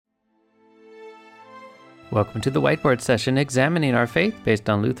Welcome to the Whiteboard Session, examining our faith based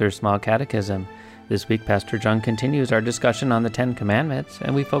on Luther's Small Catechism. This week, Pastor John continues our discussion on the Ten Commandments,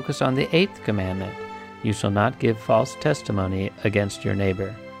 and we focus on the Eighth Commandment. You shall not give false testimony against your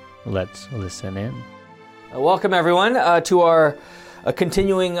neighbor. Let's listen in. Welcome, everyone, to our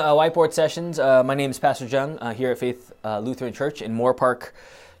continuing Whiteboard Sessions. My name is Pastor John here at Faith Lutheran Church in Moore Park,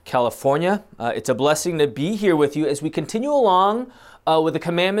 California. It's a blessing to be here with you as we continue along with the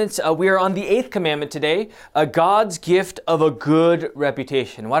commandments. We are on the Eighth Commandment today, God's gift of a good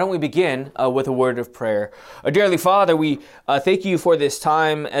reputation. Why don't we begin with a word of prayer? Dearly Father, we thank you for this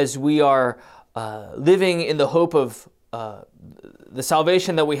time as we are living in the hope of the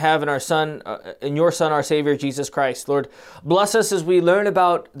salvation that we have in our Son, in your Son, our Savior, Jesus Christ. Lord, bless us as we learn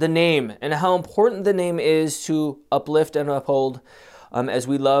about the name and how important the name is to uplift and uphold as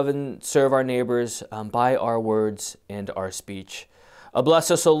we love and serve our neighbors by our words and our speech.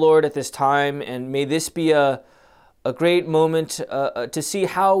 Bless us, O Lord, at this time, and may this be a great moment to see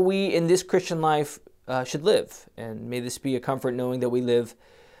how we in this Christian life should live. And may this be a comfort knowing that we live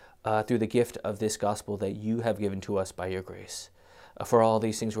through the gift of this gospel that you have given to us by your grace. For all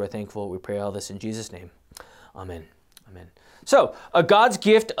these things we're thankful. We pray all this in Jesus' name. Amen. Amen. So, God's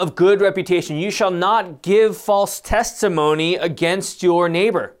gift of good reputation. You shall not give false testimony against your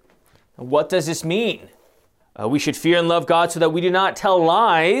neighbor. What does this mean? We should fear and love God so that we do not tell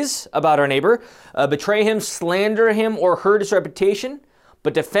lies about our neighbor, betray him, slander him, or hurt his reputation,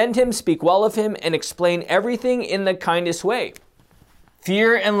 but defend him, speak well of him, and explain everything in the kindest way.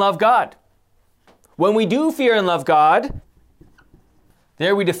 Fear and love God. When we do fear and love God,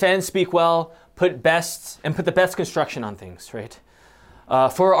 there we defend, speak well, put the best construction on things, right?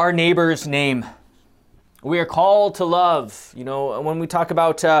 For our neighbor's name. We are called to love. You know, when we talk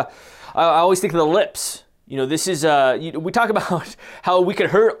about, I always think of the lips. You know, this is, we talk about how we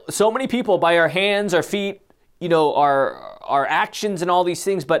could hurt so many people by our hands, our feet, you know, our actions and all these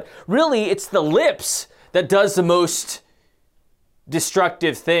things. But really, it's the lips that does the most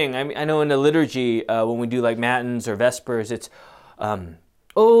destructive thing. I know in the liturgy, when we do like matins or vespers, it's, O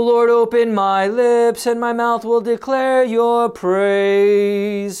Lord, open my lips and my mouth will declare your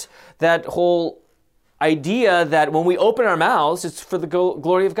praise. That whole idea that when we open our mouths, it's for the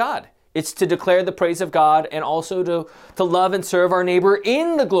glory of God. It's to declare the praise of God and also to love and serve our neighbor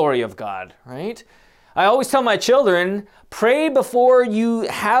in the glory of God, right? I always tell my children, pray before you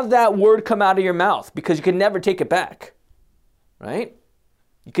have that word come out of your mouth because you can never take it back, right?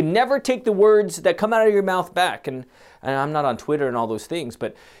 You can never take the words that come out of your mouth back. And I'm not on Twitter and all those things,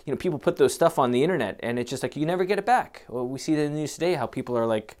 but you know, people put those stuff on the internet and it's just like you never get it back. Well, we see in the news today how people are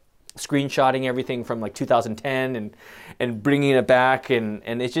like screenshotting everything from like 2010 and bringing it back, and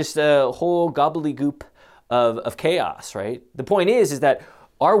it's just a whole gobbledygook of chaos, right? The point is that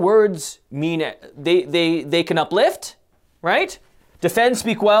our words mean they can uplift, right? Defend,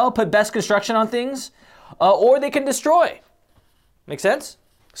 speak well, put best construction on things, or they can destroy. Make sense?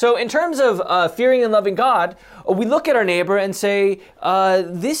 So in terms of fearing and loving God, we look at our neighbor and say,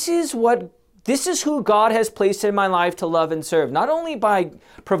 this is who God has placed in my life to love and serve. Not only by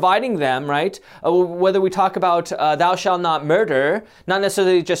providing them, right? Whether we talk about thou shalt not murder, not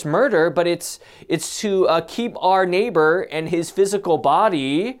necessarily just murder, but it's to keep our neighbor and his physical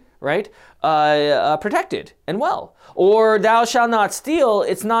body, right, protected and well. Or thou shalt not steal.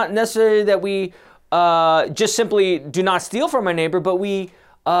 It's not necessarily that we just simply do not steal from our neighbor, but we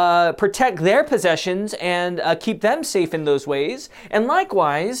protect their possessions and keep them safe in those ways. And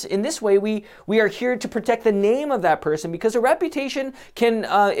likewise, in this way, we are here to protect the name of that person, because a reputation can,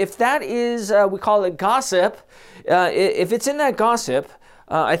 if that is, we call it gossip, if it's in that gossip,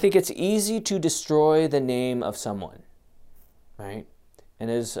 I think it's easy to destroy the name of someone, right?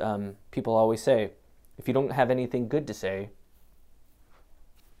 And as people always say, if you don't have anything good to say,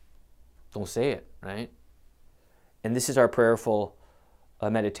 don't say it, right? And this is our prayerful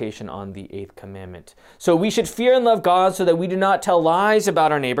meditation on the Eighth Commandment. So we should fear and love God so that we do not tell lies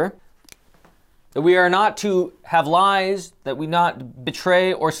about our neighbor, that we are not to have lies, that we not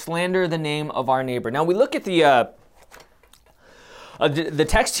betray or slander the name of our neighbor. Now we look at the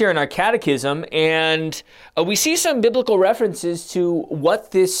text here in our catechism, and we see some biblical references to what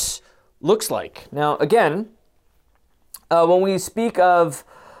this looks like. Now again, when we speak of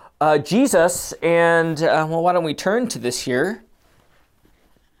Jesus, and well, why don't we turn to this here?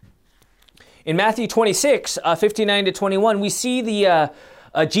 In Matthew 26, 59 to 21, we see the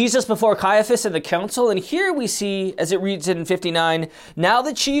Jesus before Caiaphas and the council. And here we see, as it reads in 59, now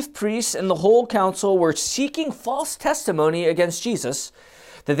the chief priests and the whole council were seeking false testimony against Jesus,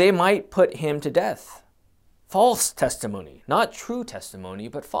 that they might put him to death. false testimony, not true testimony,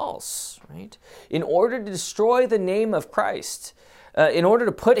 but false, right? In order to destroy the name of Christ, in order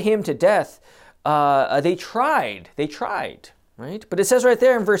to put him to death, they tried, right? But it says right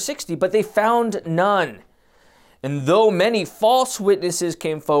there in verse 60, but they found none. And though many false witnesses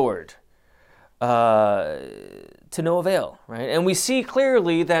came forward, to no avail, right? And we see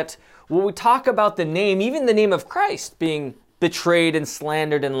clearly that when we talk about the name, even the name of Christ being betrayed and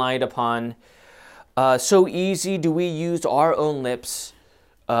slandered and lied upon, so easy do we use our own lips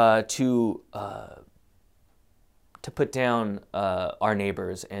to put down our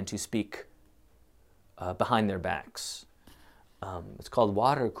neighbors and to speak behind their backs. It's called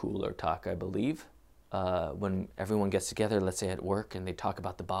water cooler talk, I believe. When everyone gets together, let's say at work, and they talk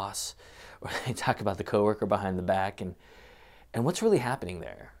about the boss, or they talk about the coworker behind the back, and what's really happening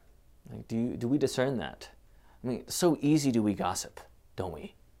there? Like, do we discern that? I mean, so easy do we gossip, don't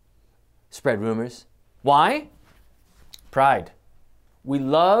we? Spread rumors. Why? Pride. We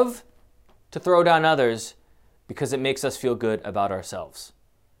love to throw down others because it makes us feel good about ourselves,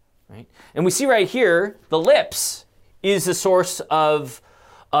 right? And we see right here, the lips is the source of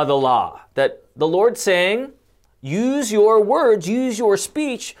the law. That the Lord's saying, use your words, use your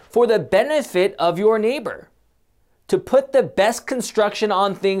speech for the benefit of your neighbor. To put the best construction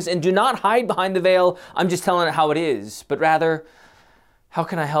on things and do not hide behind the veil, I'm just telling it how it is, but rather, how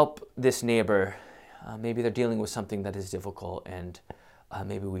can I help this neighbor? Maybe they're dealing with something that is difficult, and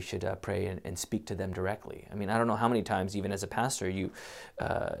maybe we should pray and speak to them directly. I mean, I don't know how many times, even as a pastor, you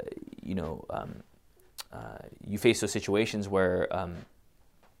face those situations where,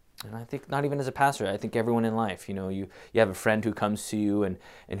 and I think not even as a pastor, I think everyone in life, you have a friend who comes to you and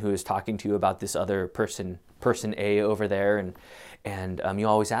who is talking to you about this other person A over there, and you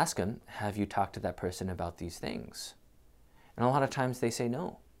always ask them, have you talked to that person about these things? And a lot of times they say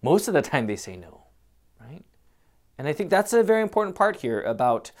no. Most of the time they say no, right? And I think that's a very important part here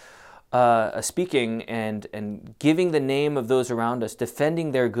about speaking and giving the name of those around us,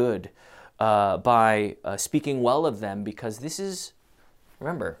 defending their good by speaking well of them, because this is,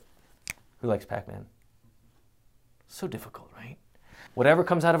 remember, who likes Pac-Man? So difficult, right? Whatever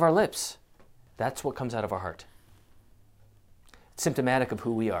comes out of our lips, that's what comes out of our heart. It's symptomatic of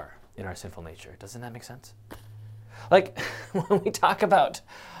who we are in our sinful nature. Doesn't that make sense? Like, when we talk about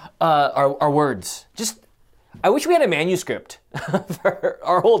our words, I wish we had a manuscript for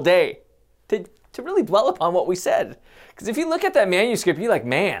our whole day to really dwell upon what we said. Because if you look at that manuscript, you're like,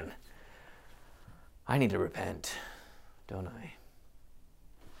 man, I need to repent, don't I?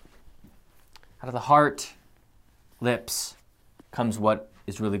 Out of the heart, lips, comes what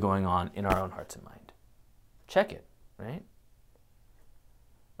is really going on in our own hearts and mind. Check it, right?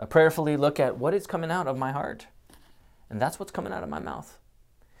 Prayerfully look at what is coming out of my heart. And that's what's coming out of my mouth.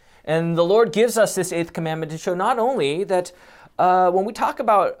 And the Lord gives us this 8th commandment to show not only that when we talk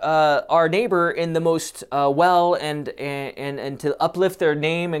about our neighbor in the most well and to uplift their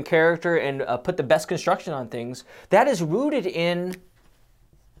name and character and put the best construction on things, that is rooted in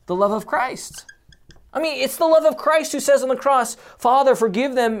the love of Christ. I mean, it's the love of Christ who says on the cross, Father,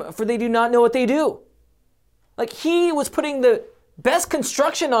 forgive them, for they do not know what they do. Like, he was putting the best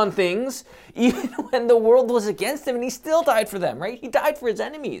construction on things even when the world was against him, and he still died for them, right? He died for his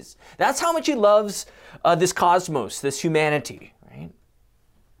enemies. That's how much he loves this cosmos, this humanity, right?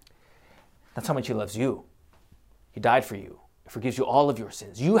 That's how much he loves you. He died for you. He forgives you all of your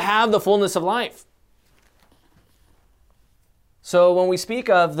sins. You have the fullness of life. So when we speak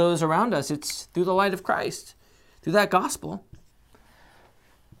of those around us, it's through the light of Christ, through that gospel.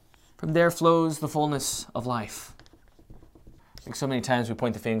 From there flows the fullness of life. I think so many times we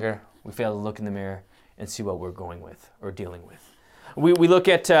point the finger, we fail to look in the mirror and see what we're going with or dealing with. We look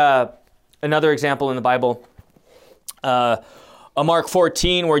at another example in the Bible, Mark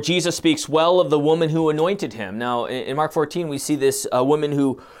 14, where Jesus speaks well of the woman who anointed him. Now, in Mark 14, we see this woman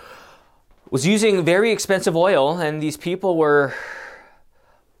who was using very expensive oil, and these people were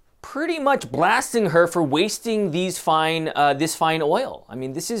pretty much blasting her for wasting this fine oil. I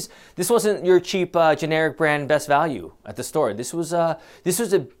mean, this wasn't your cheap generic brand Best Value at the store. This was a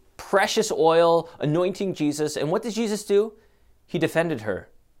precious oil anointing Jesus. And what did Jesus do? He defended her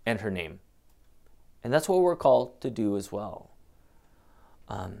and her name. And that's what we're called to do as well.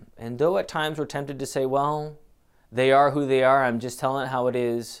 And though at times we're tempted to say, well, they are who they are, I'm just telling it how it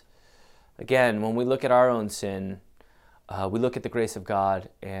is. Again, when we look at our own sin, we look at the grace of God,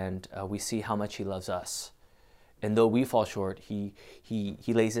 and we see how much he loves us. And though we fall short, he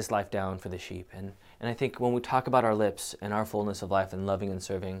lays his life down for the sheep. And I think when we talk about our lips and our fullness of life and loving and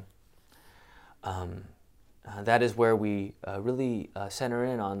serving, that is where we really center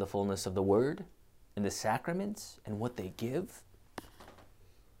in on the fullness of the Word and the sacraments and what they give,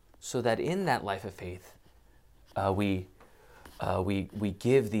 so that in that life of faith, we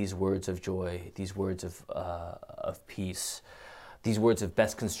give these words of joy, these words of peace, these words of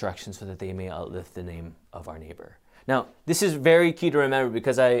best construction, so that they may outlift the name of our neighbor. Now, this is very key to remember,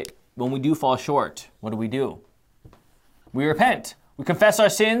 because when we do fall short, what do? We repent. We confess our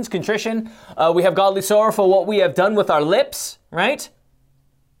sins, contrition. We have godly sorrow for what we have done with our lips, right?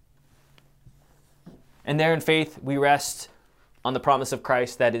 And there in faith, we rest on the promise of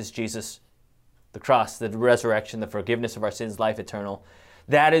Christ, that is Jesus, the cross, the resurrection, the forgiveness of our sins, life eternal.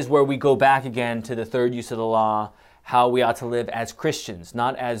 That is where we go back again to the third use of the law, how we ought to live as Christians,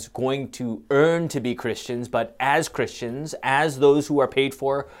 not as going to earn to be Christians, but as Christians, as those who are paid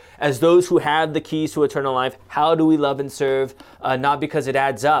for, as those who have the keys to eternal life. How do we love and serve? Not because it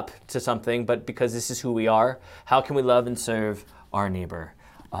adds up to something, but because this is who we are. How can we love and serve our neighbor?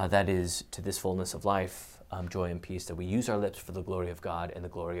 That is to this fullness of life, joy and peace, that we use our lips for the glory of God and the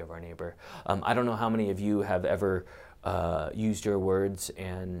glory of our neighbor. I don't know how many of you have ever used your words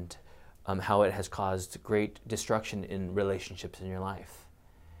and how it has caused great destruction in relationships in your life,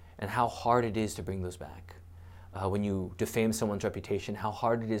 and how hard it is to bring those back. When you defame someone's reputation, how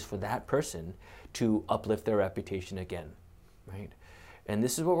hard it is for that person to uplift their reputation again, right? And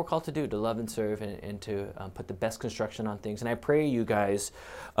this is what we're called to do, to love and serve, and to put the best construction on things. And I pray you guys,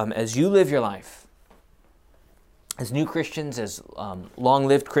 as you live your life, as new Christians, as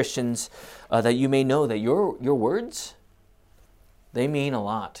long-lived Christians, that you may know that your words, they mean a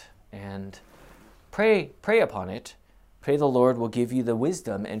lot. And pray upon it. Pray the Lord will give you the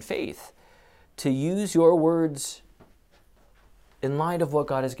wisdom and faith to use your words in light of what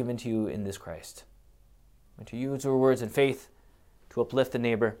God has given to you in this Christ. And to use your words in faith to uplift the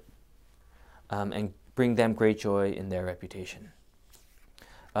neighbor and bring them great joy in their reputation.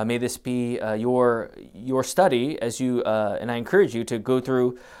 May this be your study as you, and I encourage you to go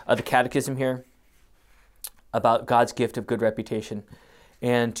through the catechism here about God's gift of good reputation,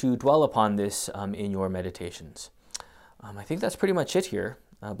 and to dwell upon this in your meditations. I think that's pretty much it here.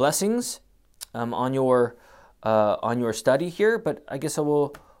 Blessings on your study here, but I guess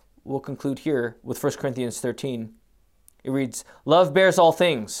we'll conclude here with 1 Corinthians 13. It reads, "Love bears all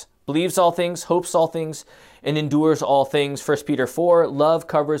things, believes all things, hopes all things, and endures all things." 1 Peter 4, "Love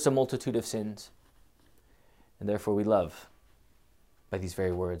covers a multitude of sins." And therefore we love by these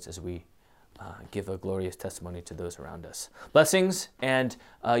very words as we give a glorious testimony to those around us. Blessings, and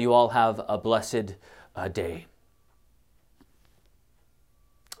you all have a blessed day.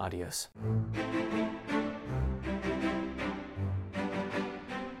 Adios.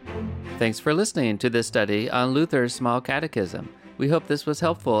 Thanks for listening to this study on Luther's Small Catechism. We hope this was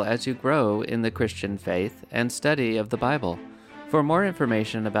helpful as you grow in the Christian faith and study of the Bible. For more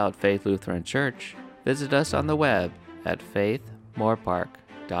information about Faith Lutheran Church, visit us on the web at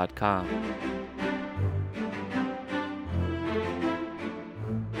faithmoorpark.com.